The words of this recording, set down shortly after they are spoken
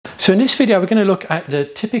So in this video we're going to look at the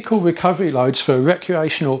typical recovery loads for a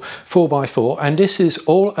recreational 4x4, and this is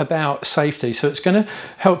all about safety. So it's going to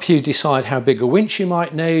help you decide how big a winch you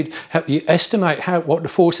might need, help you estimate what the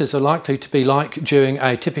forces are likely to be like during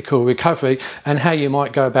a typical recovery, and how you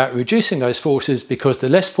might go about reducing those forces, because the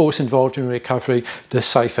less force involved in recovery, the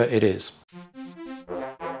safer it is.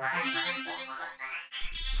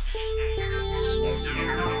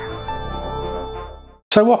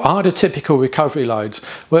 So what are the typical recovery loads?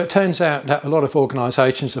 Well, it turns out that a lot of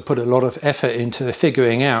organisations have put a lot of effort into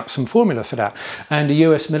figuring out some formula for that. And the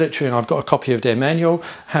US military, and I've got a copy of their manual,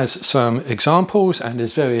 has some examples, and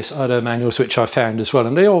there's various other manuals which I found as well.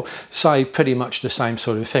 And they all say pretty much the same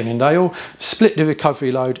sort of thing. And they all split the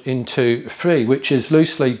recovery load into three, which is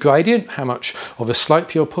loosely gradient, how much of a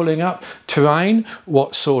slope you're pulling up, terrain,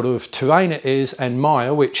 what sort of terrain it is, and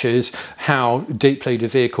mire, which is how deeply the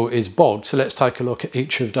vehicle is bogged. So let's take a look at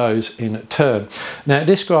each of those in turn. Now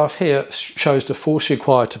this graph here shows the force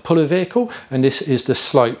required to pull a vehicle, and this is the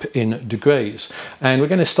slope in degrees. And we're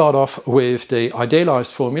going to start off with the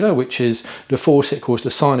idealized formula, which is the force equals the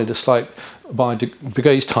sine of the slope by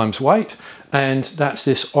degrees times weight, and that's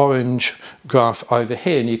this orange graph over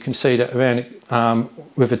here. And you can see that around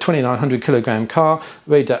with a 2900 kilogram car,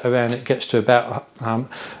 read that around, it gets to about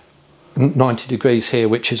 90 degrees here,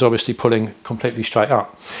 which is obviously pulling completely straight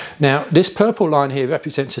up. Now this purple line here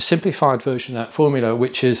represents a simplified version of that formula,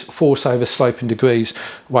 which is force over slope in degrees,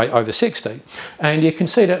 weight over 60. And you can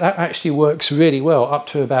see that that actually works really well up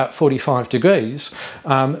to about 45 degrees,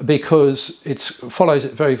 because it follows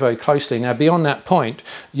it very, very closely. Now beyond that point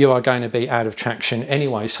you are going to be out of traction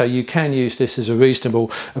anyway, so you can use this as a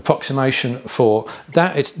reasonable approximation for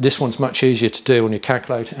that. This one's much easier to do on your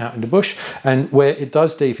calculator out in the bush, and where it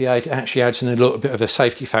does deviate, it actually adds in a little bit of a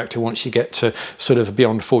safety factor once you get to sort of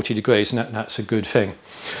beyond 40 degrees, and that's a good thing.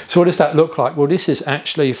 So what does that look like? Well, this is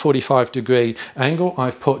actually a 45 degree angle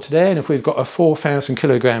I've put there, and if we've got a 4,000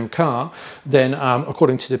 kilogram car, then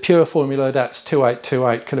according to the pure formula, that's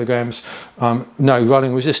 2828 kilograms, no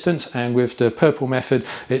rolling resistance, and with the purple method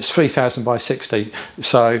it's 3,000 by 60.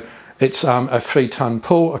 So it's a 3-ton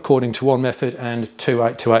pull according to one method and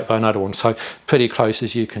 2828 by another one, so pretty close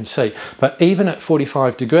as you can see. But even at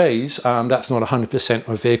 45 degrees, that's not 100%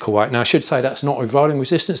 of vehicle weight. Now I should say that's not with rolling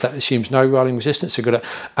resistance, that assumes no rolling resistance, so you've got to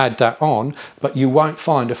add that on, but you won't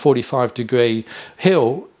find a 45 degree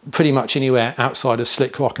hill pretty much anywhere outside of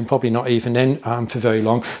slick rock, and probably not even then for very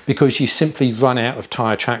long, because you simply run out of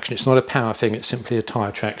tyre traction. It's not a power thing, it's simply a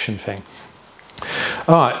tyre traction thing.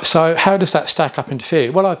 Alright, so how does that stack up in theory?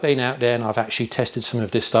 Well, I've been out there and I've actually tested some of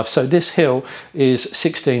this stuff. So this hill is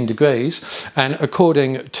 16 degrees, and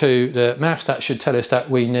according to the maths that should tell us that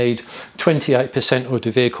we need 28% of the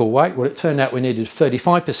vehicle weight. Well, it turned out we needed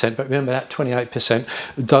 35%, but remember that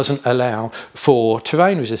 28% doesn't allow for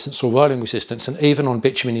terrain resistance or rolling resistance, and even on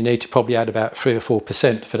bitumen you need to probably add about 3 or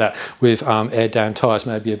 4% for that, with air down tyres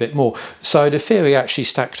maybe a bit more. So the theory actually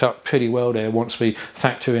stacked up pretty well there once we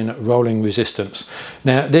factor in rolling resistance.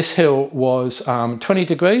 Now this hill was 20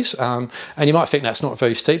 degrees, and you might think that's not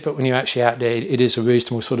very steep, but when you're actually out there it is a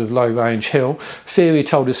reasonable sort of low range hill. Theory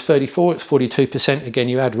told us 34, it's 42%. Again,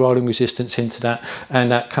 you add rolling resistance into that and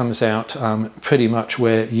that comes out pretty much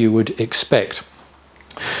where you would expect.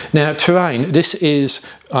 Now terrain, this is,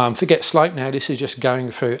 forget slope now, this is just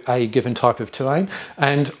going through a given type of terrain,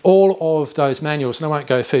 and all of those manuals, and I won't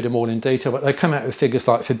go through them all in detail, but they come out with figures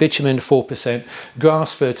like for bitumen 4%,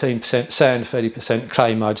 grass 13%, sand 30%,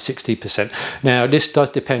 clay mud 60%. Now this does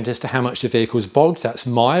depend as to how much the vehicle's bogged, that's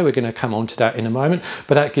mire, we're going to come on to that in a moment,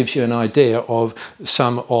 but that gives you an idea of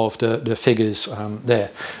some of the figures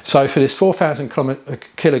there. So for this 4,000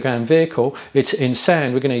 kilogram vehicle, it's in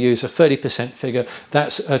sand, we're going to use a 30% figure.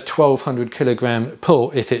 That's a 1,200 kilogram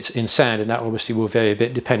pull if it's in sand, and that obviously will vary a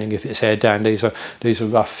bit depending if it's air down. These are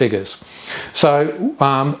rough figures. So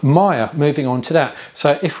mire, moving on to that.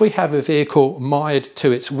 So if we have a vehicle mired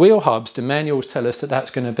to its wheel hubs, the manuals tell us that that's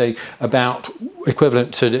going to be about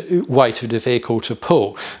equivalent to the weight of the vehicle to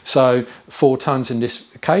pull. So 4 tons in this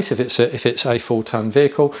case if it's a 4-ton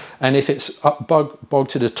vehicle, and if it's bogged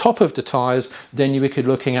to the top of the tyres, then you would be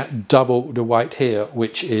looking at double the weight here,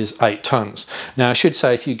 which is 8 tons. Now I should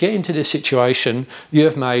say, if you get into this situation, you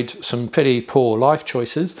have made some pretty poor life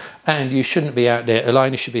choices, and you shouldn't be out there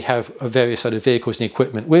alone. You should have various other vehicles and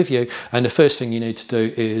equipment with you, and the first thing you need to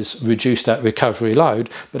do is reduce that recovery load,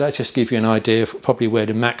 but that just gives you an idea of probably where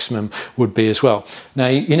the maximum would be as well. Now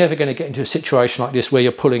you're never going to get into a situation like this where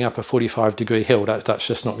you're pulling up a 45 degree hill, that's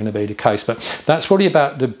just not going to be the case, but that's probably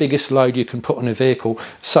about the biggest load you can put on a vehicle,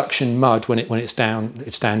 suction mud when it's down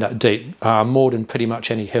that deep, more than pretty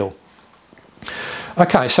much any hill.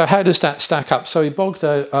 Okay, so how does that stack up? So we bogged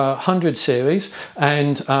a 100 series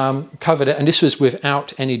and covered it, and this was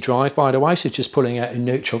without any drive, by the way, so just pulling out in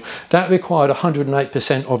neutral. That required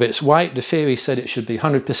 108% of its weight. The theory said it should be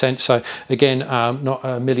 100%, so again, not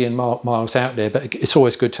a million miles out there, but it's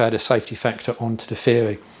always good to add a safety factor onto the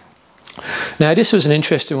theory. Now this was an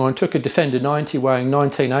interesting one. I took a Defender 90 weighing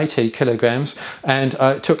 1980 kilograms, and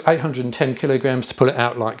it took 810 kilograms to pull it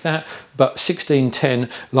out like that, but 1610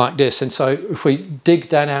 like this. And so if we dig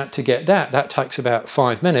that out to get that, that takes about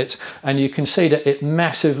 5 minutes, and you can see that it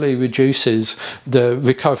massively reduces the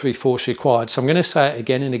recovery force required. So I'm going to say it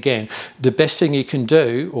again and again. The best thing you can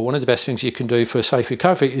do, or one of the best things you can do for a safe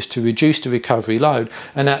recovery, is to reduce the recovery load,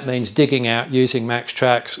 and that means digging out, using max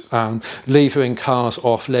tracks, levering cars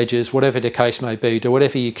off ledges, whatever the case may be. Do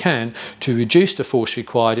whatever you can to reduce the force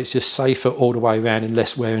required. It's just safer all the way around and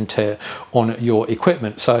less wear and tear on your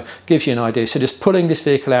equipment. So it gives you an idea. So just pulling this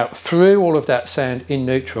vehicle out through all of that sand in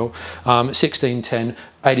neutral, 1610,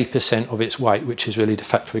 80% of its weight, which is really the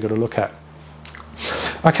factor we've got to look at.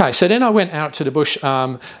 Okay, so then I went out to the bush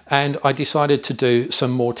and I decided to do some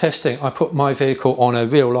more testing. I put my vehicle on a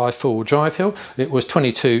real live four-wheel drive hill. It was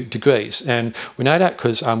 22 degrees, and we know that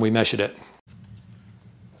because we measured it.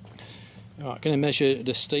 Right, going to measure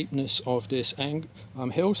the steepness of this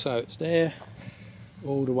hill, so it's there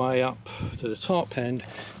all the way up to the top, and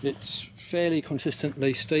it's fairly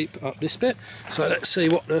consistently steep up this bit. So let's see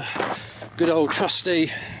what the good old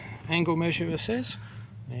trusty angle measurer says,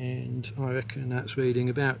 and I reckon that's reading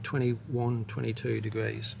about 21, 22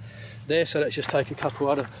 degrees there. So let's just take a couple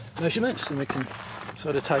other measurements and we can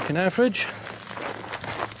sort of take an average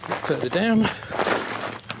a bit further down.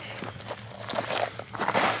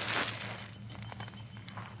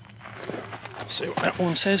 See what that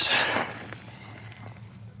one says.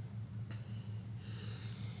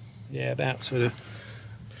 Yeah, about sort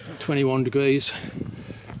of 21 degrees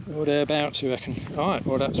or thereabouts, I reckon. Alright,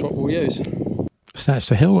 well that's what we'll use. So that's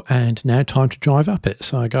the hill, and now time to drive up it.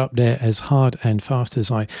 So I go up there as hard and fast as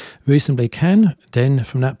I reasonably can. Then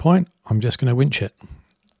from that point, I'm just going to winch it.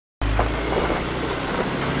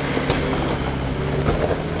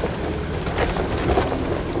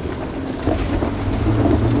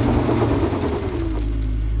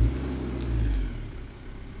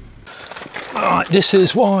 Alright, this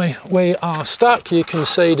is why we are stuck. You can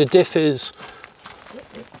see the diff is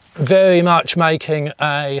very much making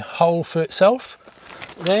a hole for itself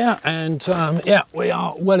there, and yeah, we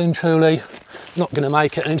are well and truly not going to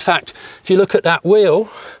make it. And in fact, if you look at that wheel,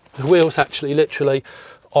 the wheel's actually literally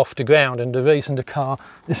off the ground, and the reason the car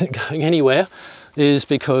isn't going anywhere is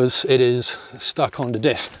because it is stuck on the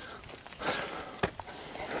diff.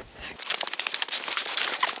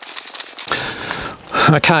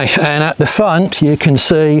 Okay, and at the front you can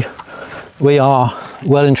see we are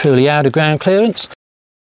well and truly out of ground clearance.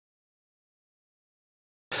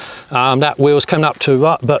 That wheel's coming up to a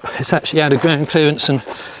rut, but it's actually out of ground clearance, and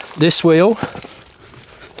this wheel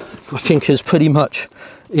I think is pretty much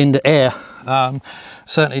in the air.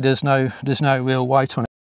 Certainly there's no real weight on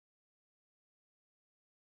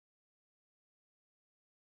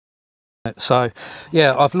it. So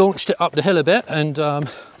yeah, I've launched it up the hill a bit, and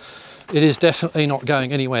it is definitely not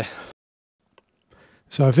going anywhere.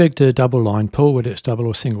 So I've rigged a double line pull, whether it's double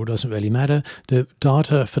or single doesn't really matter. The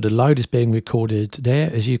data for the load is being recorded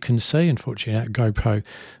there, as you can see. Unfortunately that GoPro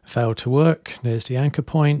failed to work. There's the anchor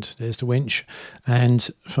point, there's the winch,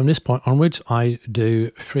 and from this point onwards I do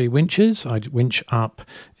 3 winches. I winch up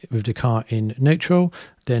with the car in neutral,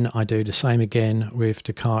 then I do the same again with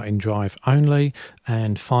the car in drive only,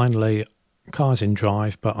 and finally car's in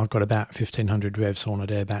drive, but I've got about 1500 revs on or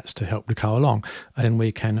thereabouts to help the car along, and then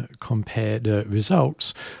we can compare the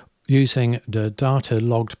results using the data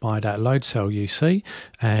logged by that load cell you see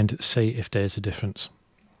and see if there's a difference.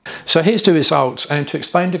 So here's the results, and to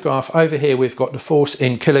explain the graph, over here we've got the force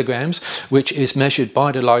in kilograms, which is measured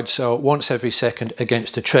by the load cell once every second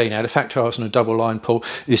against a tree. Now the factor on a double line pull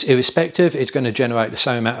is irrespective, it's going to generate the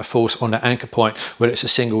same amount of force on the anchor point whether it's a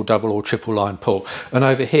single, double or triple line pull. And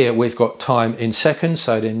over here we've got time in seconds,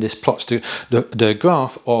 so then this plots the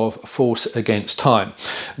graph of force against time.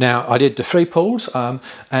 Now I did the 3 pulls,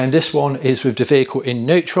 and this one is with the vehicle in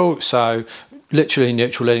neutral, so literally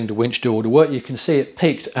neutral, letting the winch do all the work. You can see it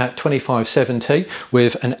peaked at 2570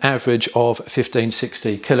 with an average of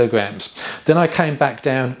 1560 kilograms. Then I came back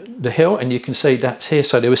down the hill, and you can see that's here.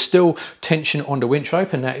 So there was still tension on the winch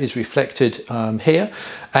rope, and that is reflected here.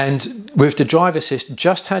 And with the drive assist,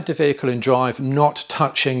 just had the vehicle in drive, not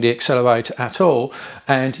touching the accelerator at all.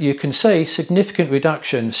 And you can see significant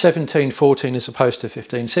reduction, 1714 as opposed to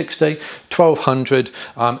 1560, 1200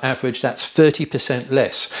 average, that's 30%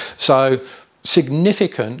 less. So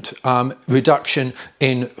significant reduction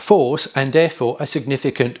in force, and therefore a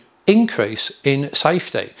significant increase in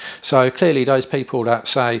safety. So clearly those people that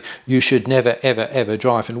say you should never ever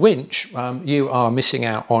drive and winch, you are missing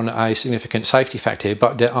out on a significant safety factor here.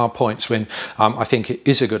 But there are points when I think it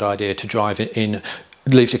is a good idea to drive in,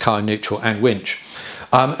 leave the car in neutral and winch.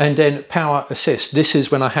 And then power assist. This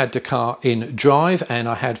is when I had the car in drive and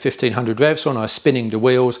I had 1500 revs on. I was spinning the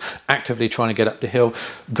wheels, actively trying to get up the hill.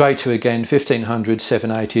 Greater again, 1500,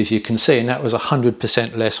 780 as you can see, and that was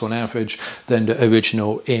 100% less on average than the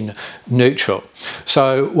original in neutral.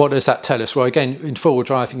 So what does that tell us? Well, again, in forward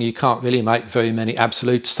driving, you can't really make very many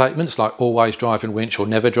absolute statements like always drive and winch or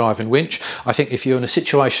never drive and winch. I think if you're in a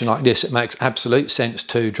situation like this, it makes absolute sense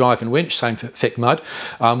to drive and winch, same for thick mud.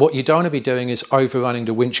 What you don't want to be doing is overrunning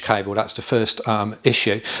the winch cable. That's the first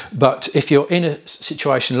issue. But if you're in a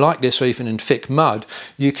situation like this, or even in thick mud,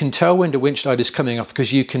 you can tell when the winch load is coming off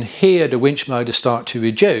because you can hear the winch motor start to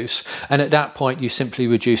reduce, and at that point you simply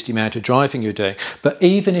reduce the amount of driving you're doing. But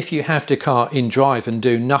even if you have the car in drive and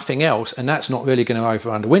do nothing else, and that's not really going to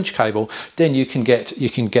overrun the winch cable, then you can get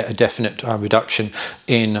a definite reduction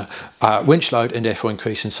in winch load and therefore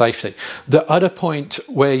increase in safety. The other point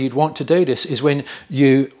where you'd want to do this is when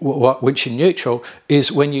you winch in neutral, is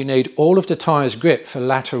when you need all of the tyres grip for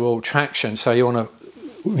lateral traction. So you're on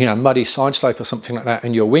a muddy side slope or something like that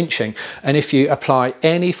and you're winching, and if you apply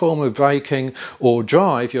any form of braking or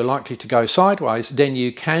drive, you're likely to go sideways. Then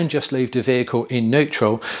you can just leave the vehicle in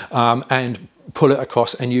neutral and pull it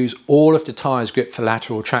across and use all of the tyres grip for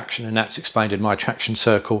lateral traction, and that's explained in my traction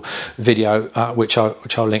circle video, which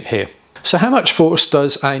I'll link here. So how much force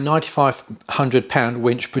does a 9,500 pound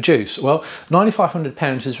winch produce? Well, 9,500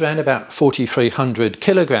 pounds is around about 4,300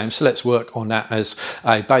 kilograms, so let's work on that as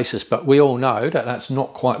a basis. But we all know that that's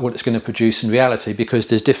not quite what it's going to produce in reality, because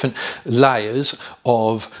there's different layers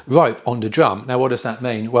of rope on the drum. Now, what does that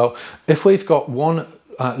mean? Well, if we've got one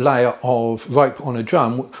layer of rope on a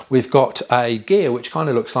drum, we've got a gear which kind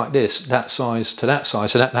of looks like this, that size to that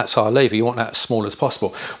size, so that's our lever. You want that as small as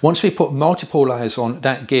possible. Once we put multiple layers on,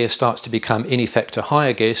 that gear starts to become in effect a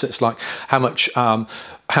higher gear. So it's like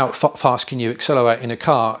how fast can you accelerate in a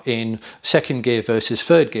car in second gear versus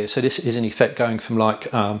third gear. So this is in effect going from like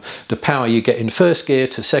the power you get in first gear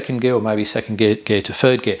to second gear, or maybe second gear to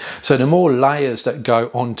third gear. So the more layers that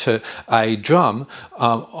go onto a drum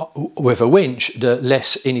with a winch, the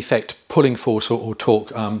less in effect pulling force or torque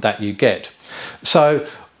that you get. So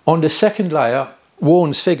on the second layer,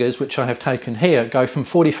 Warren's figures, which I have taken here, go from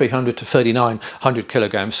 4,300 to 3,900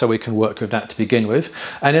 kilograms, so we can work with that to begin with.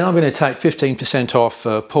 And then I'm going to take 15% off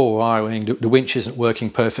poor wiring, the winch isn't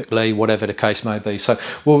working perfectly, whatever the case may be. So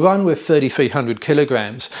we'll run with 3,300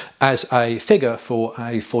 kilograms as a figure for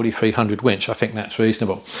a 4,300 winch. I think that's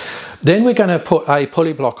reasonable. Then we're going to put a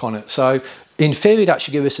pulley block on it. So in theory, that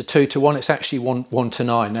should give us a 2 to 1. It's actually 1 to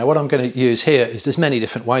 9. Now, what I'm going to use here is there's many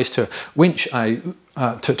different ways to winch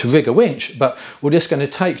to rig a winch, but we're just going to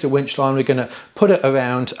take the winch line, we're going to put it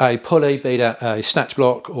around a pulley, be that a snatch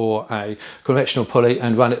block or a conventional pulley,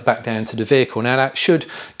 and run it back down to the vehicle. Now that should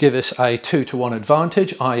give us a 2 to 1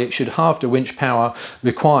 advantage, i.e. it should halve the winch power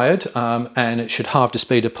required, and it should halve the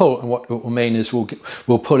speed of pull. And what it will mean is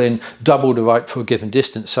we'll pull in double the rope for a given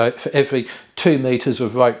distance. So for every 2 meters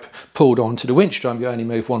of rope pulled onto the winch drum, you only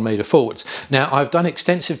move 1 meter forwards. Now, I've done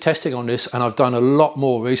extensive testing on this, and I've done a lot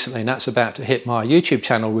more recently, and that's about to hit my YouTube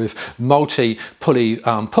channel with multi-pulley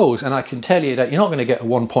pulls, and I can tell you that you're not going to get a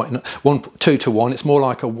 1.2 to 1, it's more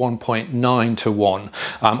like a 1.9 to 1.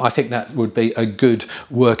 I think that would be a good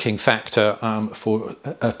working factor for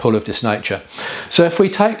a pull of this nature. So if we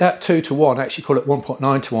take that 2 to 1, actually call it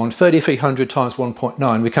 1.9 to 1, 3,300 times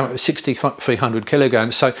 1.9, we come up with 6,300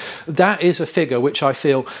 kilograms. So that is a figure which I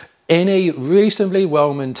feel any reasonably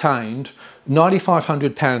well maintained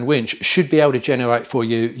 9,500 pound winch should be able to generate for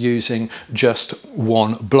you using just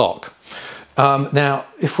one block. Now,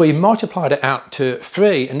 if we multiplied it out to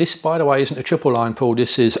 3, and this, by the way, isn't a triple line pull,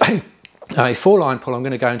 this is a 4-line pull, I'm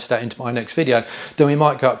going to go into that into my next video, then we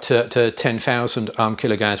might go up to 10,000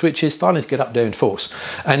 kilograms, which is starting to get up there in force.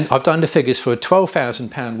 And I've done the figures for a 12,000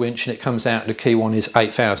 pound winch, and it comes out, the key one is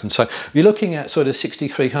 8,000. So you're looking at sort of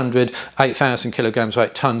 6,300, 8,000 kilograms,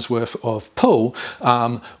 8 tons worth of pull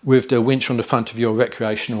with the winch on the front of your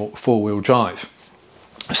recreational 4-wheel drive.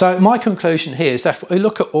 So my conclusion here is that if we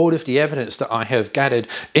look at all of the evidence that I have gathered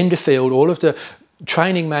in the field, all of the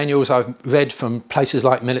training manuals I've read from places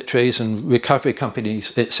like militaries and recovery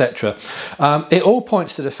companies, etc., it all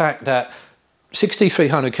points to the fact that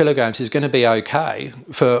 6,300 kilograms is going to be okay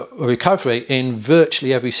for recovery in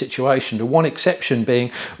virtually every situation. The one exception being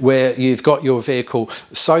where you've got your vehicle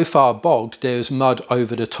so far bogged there's mud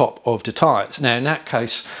over the top of the tyres. Now in that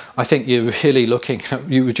case I think you're really looking at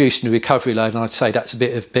you reducing the recovery load, and I'd say that's a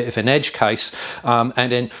bit of an edge case, and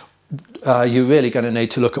then you're really going to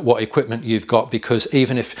need to look at what equipment you've got, because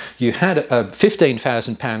even if you had a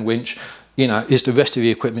 £15,000 winch, you know, is the rest of the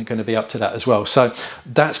equipment going to be up to that as well? So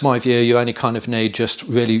that's my view. You only kind of need just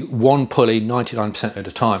really one pulley 99% of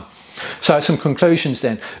the time. So some conclusions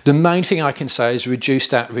then. The main thing I can say is reduce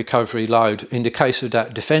that recovery load. In the case of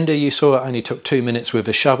that Defender you saw, it only took 2 minutes with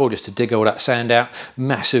a shovel just to dig all that sand out.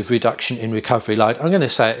 Massive reduction in recovery load. I'm going to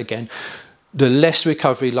say it again. The less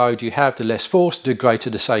recovery load you have, the less force, the greater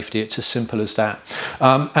the safety. It's as simple as that.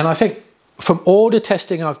 And I think from all the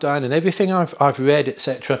testing I've done and everything I've read,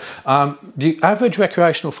 etc., the average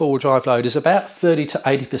recreational four-wheel drive load is about 30 to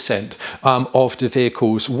 80% of the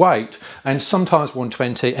vehicle's weight, and sometimes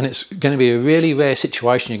 120, and it's going to be a really rare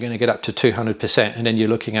situation you're going to get up to 200%, and then you're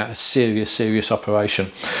looking at a serious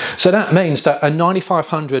operation. So that means that a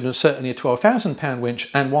 9,500 and certainly a £12,000 winch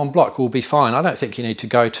and one block will be fine. I don't think you need to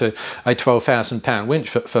go to a £12,000 winch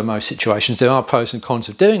for most situations. There are pros and cons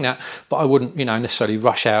of doing that, but I wouldn't, you know, necessarily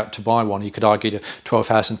rush out to buy one. You could argue the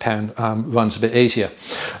 £12,000 runs a bit easier.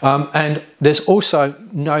 And there's also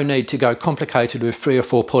no need to go complicated with 3 or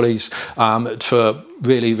 4 pulleys for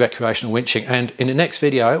really recreational winching. And in the next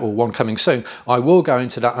video, or one coming soon, I will go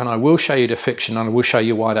into that and I will show you the friction and I will show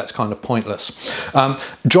you why that's kind of pointless.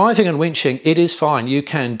 Driving and winching, it is fine. You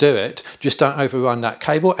can do it. Just don't overrun that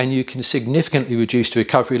cable, and you can significantly reduce the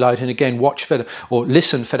recovery load. And again, watch for or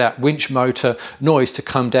listen for that winch motor noise to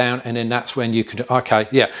come down, and then that's when you can, okay,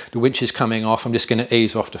 yeah, the winch is coming off. I'm just going to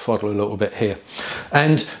ease off the throttle a little bit here.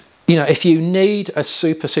 And you know, if you need a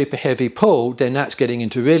super heavy pull, then that's getting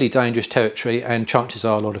into really dangerous territory, and chances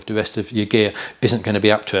are a lot of the rest of your gear isn't going to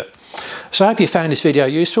be up to it. So I hope you found this video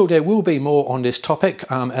useful. There will be more on this topic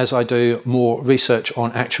as I do more research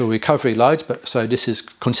on actual recovery loads, but so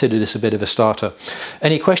consider this a bit of a starter.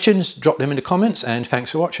 Any questions, drop them in the comments, and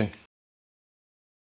thanks for watching.